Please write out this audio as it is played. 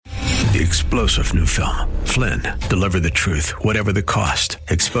The explosive new film, Flynn, deliver the truth, whatever the cost,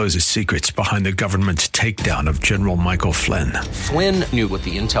 exposes secrets behind the government's takedown of General Michael Flynn. Flynn knew what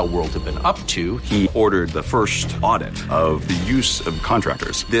the intel world had been up to. He ordered the first audit of the use of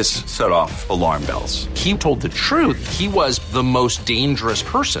contractors. This set off alarm bells. He told the truth. He was the most dangerous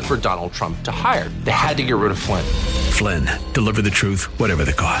person for Donald Trump to hire. They had to get rid of Flynn. Flynn, deliver the truth, whatever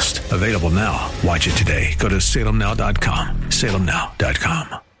the cost. Available now. Watch it today. Go to salemnow.com.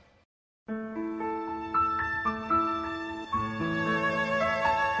 salemnow.com.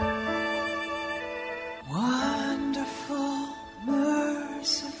 Wonderful,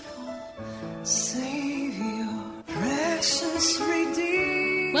 merciful Savior, precious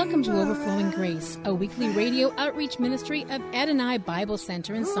Redeemer. Welcome to Overflowing Grace, a weekly radio outreach ministry of Adonai Bible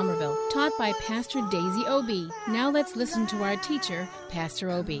Center in Somerville, taught by Pastor Daisy Obi. Now let's listen to our teacher, Pastor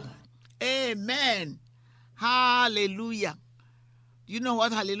Obi. Amen. Hallelujah. Do you know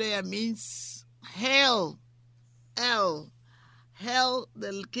what hallelujah means? Hail. Hail,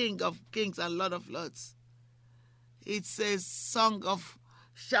 the King of Kings and Lord of Lords. It's a song of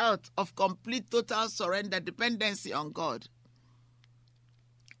shout of complete total surrender, dependency on God.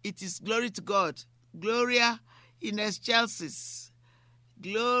 It is glory to God. Gloria in excelsis.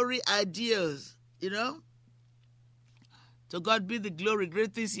 Glory adios. To God be the glory,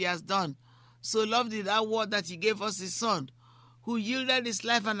 great things he has done. So loved in that word that he gave us his son, who yielded his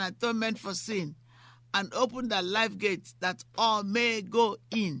life an atonement for sin, and opened the life gate that all may go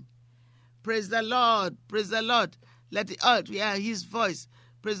in. Praise the Lord, praise the Lord. Let the earth hear his voice.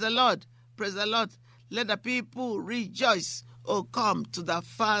 Praise the Lord, praise the Lord. Let the people rejoice. Oh, come to the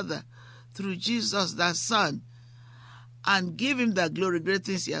Father through Jesus the Son and give him the glory, great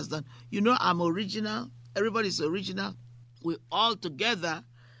things he has done. I'm original. Everybody's original. We all together,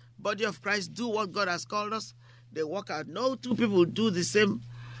 body of Christ, do what God has called us. They work out. No two people do the same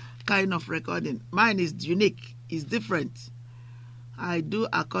kind of recording. Mine is unique. It's different. I do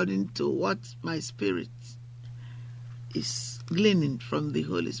according to what my spirit is gleaning from the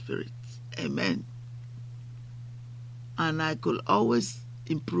Holy Spirit. Amen. And I could always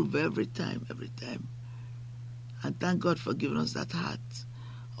improve every time. And thank God for giving us that heart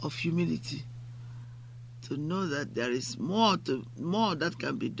of humility to know that there is more that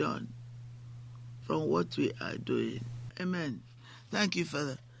can be done from what we are doing. Amen. Thank you,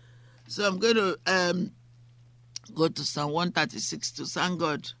 Father. So I'm going to go to Psalm 136 to thank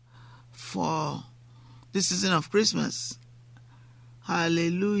God for this season of Christmas.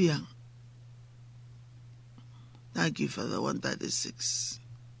 Hallelujah. Thank you, Father. 136.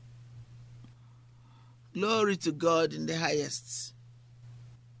 Glory to God in the highest.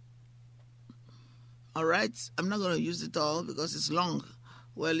 All right? I'm not going to use it all because it's long.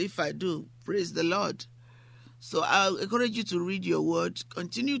 Well, if I do, praise the Lord. So I'll encourage you to read your word.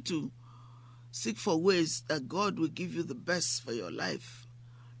 Continue to seek for ways that God will give you the best for your life.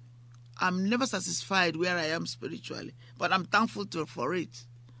 I'm never satisfied where I am spiritually, but I'm thankful for it.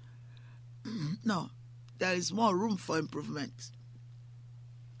 No, there is more room for improvement.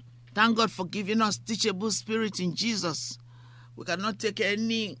 Thank God for giving us teachable spirit in Jesus. We cannot take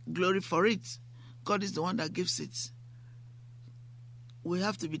any glory for it. God is the one that gives it. We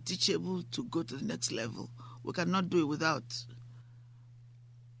have to be teachable to go to the next level. We cannot do it without.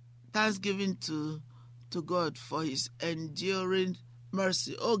 Thanksgiving to God for his enduring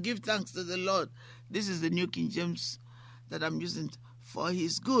mercy. Oh, give thanks to the Lord. This is the New King James that I'm using. For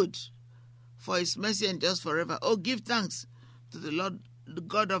his good, for his mercy endures forever. Oh, give thanks to the Lord, the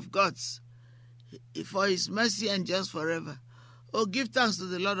God of gods, for his mercy endures forever. Oh, give thanks to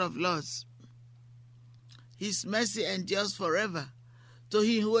the Lord of lords. His mercy endures forever. To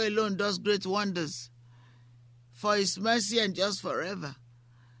him who alone does great wonders, for his mercy endures forever.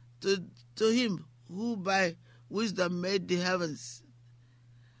 To him who by wisdom made the heavens,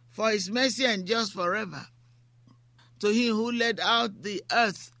 for his mercy endures forever. To him who led out the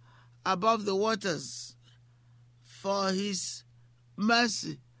earth above the waters, for his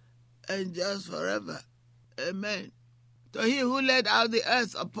mercy endures forever. Amen. To him who led out the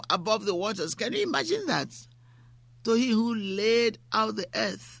earth above the waters. Can you imagine that? To him who laid out the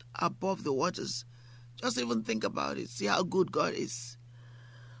earth above the waters. Just even think about it. See how good God is.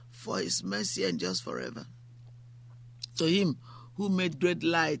 For his mercy endures forever. To him who made great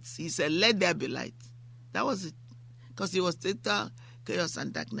lights, he said, let there be light. That was it. Because he was total chaos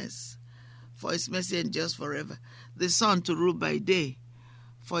and darkness. For his mercy endures forever. The sun to rule by day.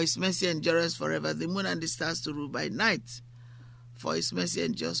 For his mercy endures forever. The moon and the stars to rule by night. For his mercy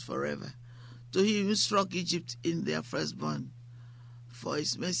endures forever. To him who struck Egypt in their firstborn. For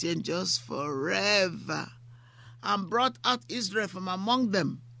his mercy endures forever. And brought out Israel from among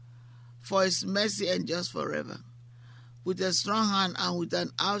them. for his mercy endures forever. With a strong hand and with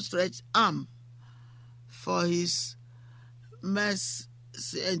an outstretched arm, for his mercy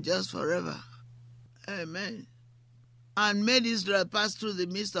endures forever. Amen. And made Israel pass through the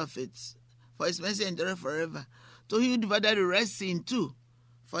midst of it, for his mercy endures forever. To him who divided the Red Sea in two,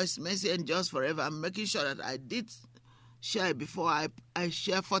 for his mercy endures forever. I'm making sure that I did share before I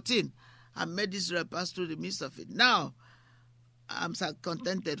share 14. I made Israel pass through the midst of it. Now, I'm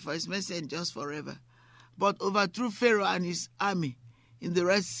contented, for his mercy endures forever. But overthrew Pharaoh and his army in the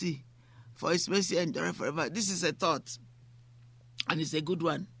Red Sea, for his mercy endures forever. This is a thought, and it's a good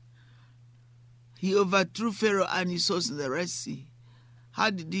one. He overthrew Pharaoh and his host in the Red Sea. How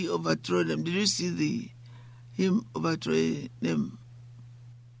did he overthrow them? Did you see him overthrow them?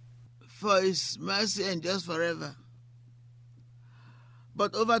 For his mercy endures forever.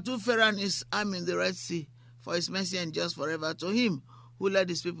 But overthrew Pharaoh and his army in the Red Sea, for his mercy endures forever. To him who led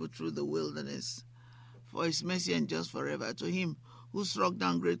his people through the wilderness, for his mercy endures forever. To him who struck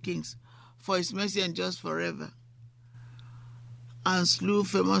down great kings, for his mercy endures forever. And slew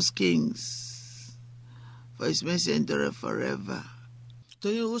famous kings, for his mercy endures forever. To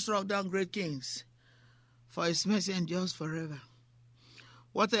him who struck down great kings, for his mercy endures forever.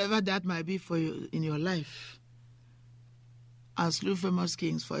 Whatever that might be for you in your life, and slew famous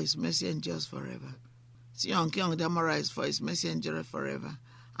kings, for his mercy endures forever. Sion, king of the Amorites, for his mercy endureth forever.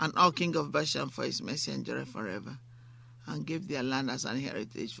 And Og, king of Bashan, for his mercy endureth forever. And gave their land as an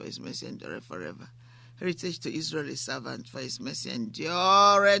heritage, for his mercy endureth forever. Heritage to Israel, his servant, for his mercy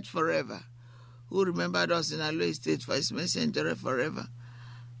endureth forever. Who remembered us in our low state, for his mercy endureth forever.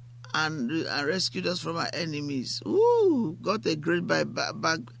 And rescued us from our enemies. Ooh, got a great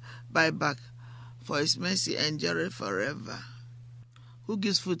buyback, for his mercy endureth forever. Who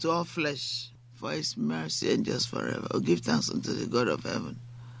gives food to all flesh, for his mercy endures forever. Oh, give thanks unto the God of heaven.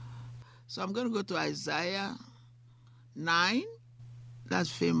 So I'm going to go to Isaiah 9. That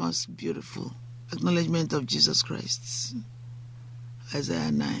famous, beautiful acknowledgement of Jesus Christ.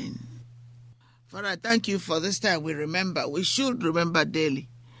 Isaiah 9. Father, I thank you for this time we remember. We should remember daily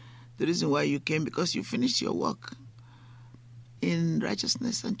the reason why you came, because you finished your work in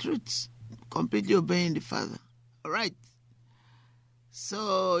righteousness and truth, completely obeying the Father. All right.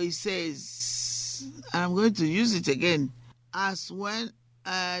 So he says, and I'm going to use it again, as when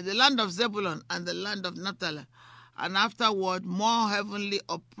the land of Zebulun and the land of Naphtali, and afterward more heavily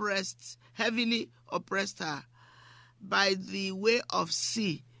oppressed her by the way of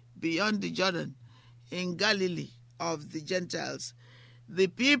sea beyond the Jordan in Galilee of the Gentiles. The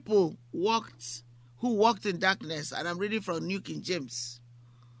people who walked in darkness, and I'm reading from New King James,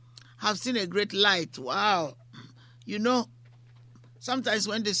 have seen a great light. Wow. You know, sometimes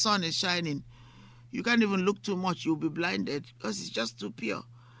when the sun is shining, you can't even look too much. You'll be blinded because it's just too pure.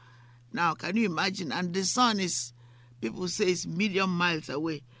 Now, can you imagine? And the sun is, people say it's million miles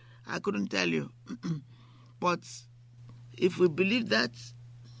away. I couldn't tell you. But if we believe that,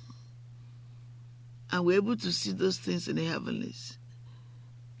 and we're able to see those things in the heavenlies,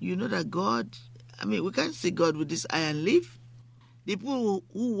 you know that God, we can't see God with this eye and live. The people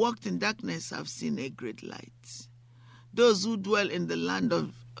who walked in darkness have seen a great light. Those who dwell in the land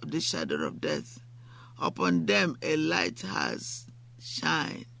of the shadow of death, upon them a light has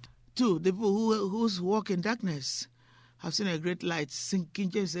shined. 2, the people who walk in darkness have seen a great light. King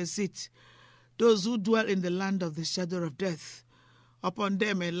James says it. Those who dwell in the land of the shadow of death, upon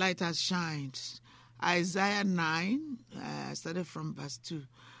them a light has shined. Isaiah 9, started from verse 2.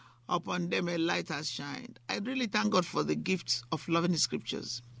 Upon them a light has shined. I really thank God for the gift of loving the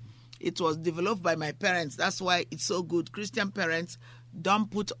scriptures. It was developed by my parents. That's why it's so good. Christian parents don't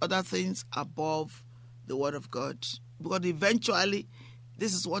put other things above the word of God. Because eventually,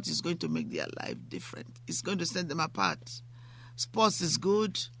 this is what is going to make their life different. It's going to set them apart. Sports is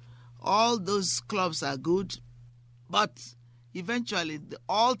good. All those clubs are good. But eventually,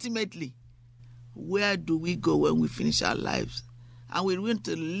 ultimately, where do we go when we finish our lives? And we want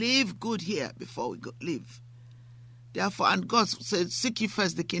to live good here before we live. Therefore, and God said, seek ye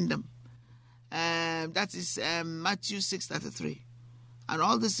first the kingdom. That is Matthew 6:33. And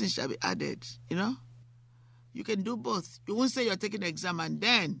all these things shall be added. You know? You can do both. You won't say you're taking an exam and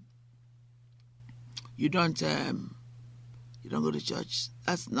then you don't go to church.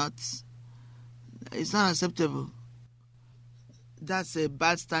 It's not acceptable. That's a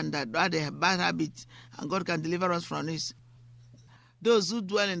bad standard, that's a bad habit, and God can deliver us from this. Those who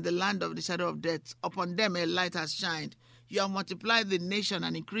dwell in the land of the shadow of death, upon them a light has shined. You have multiplied the nation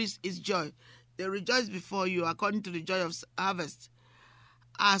and increased its joy. They rejoice before you according to the joy of harvest.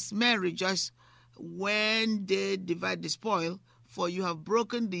 As men rejoice when they divide the spoil, For you have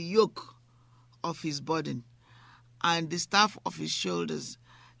broken the yoke of his burden and the staff of his shoulders.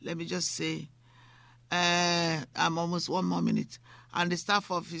 Let me just say, I'm almost 1 more minute. And the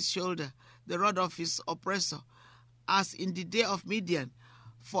staff of his shoulder, the rod of his oppressor, as in the day of Midian.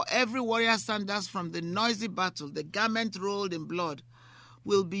 For every warrior sandals from the noisy battle, the garment rolled in blood,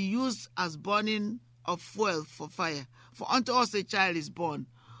 will be used as burning of fuel for fire. For unto us a child is born,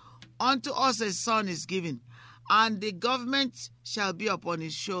 unto us a son is given, and the government shall be upon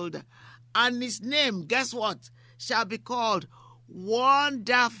his shoulder. And his name, guess what, shall be called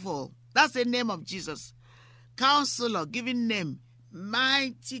Wonderful. That's the name of Jesus. Counselor, given name,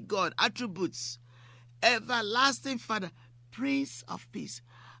 Mighty God, attributes, Everlasting Father, Prince of Peace.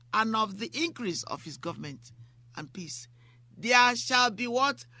 And of the increase of his government and peace, there shall be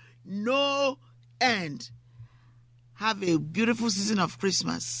what? No end. Have a beautiful season of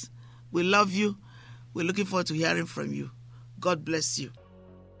Christmas. We love you. We're looking forward to hearing from you. God bless you.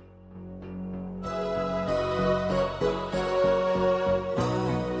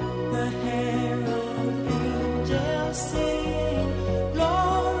 The herald angels sing,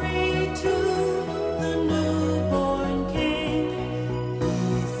 glory to the newborn King.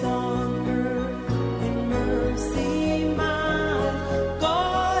 Peace on earth and mercy mild,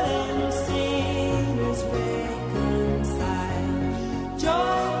 God and sinners reconciled.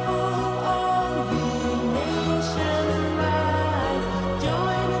 Joyful all ye nations rise,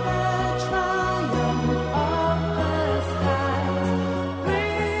 join the triumph of the skies.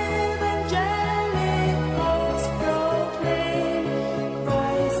 With angelic hosts proclaim,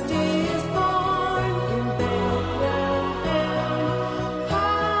 Christ is born in Bethlehem.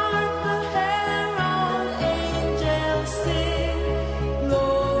 Hark the herald angels sing,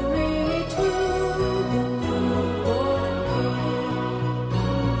 glory to the newborn King.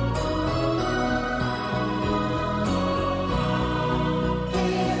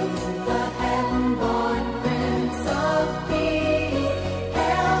 Hail the heaven-born Prince of Peace,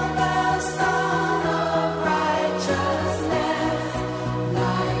 hail the Son of Righteousness.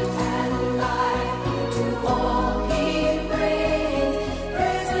 Light and life to all he brings,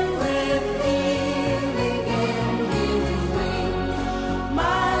 risen with healing in his wings.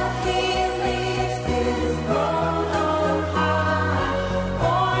 Mild he leads his throne on high,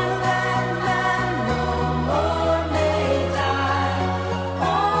 born that man no more may die.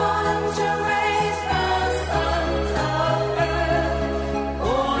 Born to raise the sons of earth,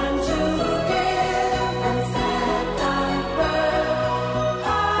 born to give and set on birth.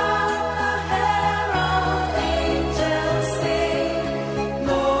 Hark the herald angels sing,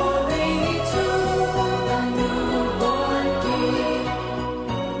 glory to the newborn King.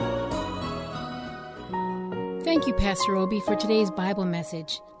 Thank you, Pastor Obi, for today's Bible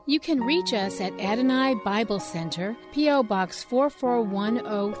message. You can reach us at Adonai Bible Center, P.O. Box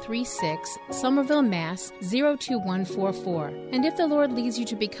 441036, Somerville, Mass. 02144. And if the Lord leads you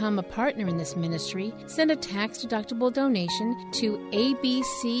to become a partner in this ministry, send a tax-deductible donation to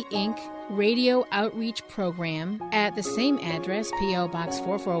ABC Inc. Radio Outreach Program at the same address, P.O. Box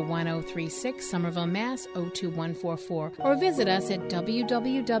 441036, Somerville, Mass. 02144, or visit us at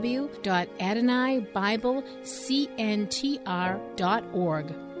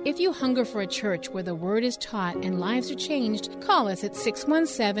www.AdonaiBibleCNTR.org. If you hunger for a church where the Word is taught and lives are changed, call us at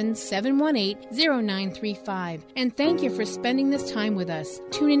 617-718-0935. And thank you for spending this time with us.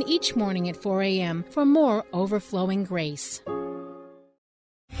 Tune in each morning at 4 a.m. for more overflowing grace.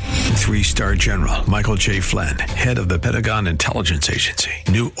 3-star General Michael J. Flynn, head of the Pentagon Intelligence Agency,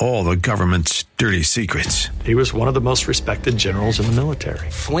 knew all the government's dirty secrets. He was one of the most respected generals in the military.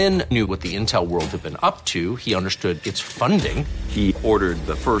 Flynn knew what the intel world had been up to. He understood its funding. He ordered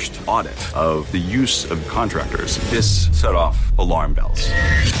the first audit of the use of contractors. This set off alarm bells.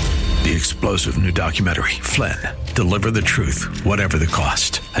 The explosive new documentary, Flynn, Deliver the Truth, Whatever the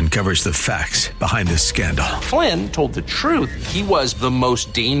Cost, uncovers the facts behind this scandal. Flynn told the truth. He was the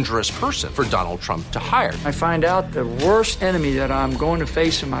most dangerous person for Donald Trump to hire. I find out the worst enemy that I'm going to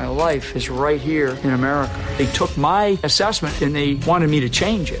face in my life is right here in America. They took my assessment and they wanted me to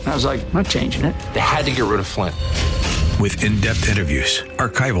change it. And I was like, I'm not changing it. They had to get rid of Flynn. With in-depth interviews,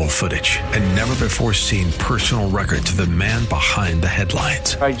 archival footage, and never-before-seen personal records of the man behind the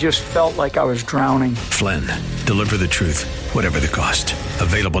headlines. I just felt like I was drowning. Flynn, Deliver the Truth, Whatever the Cost.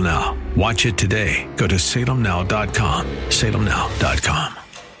 Available now. Watch it today. Go to salemnow.com. salemnow.com.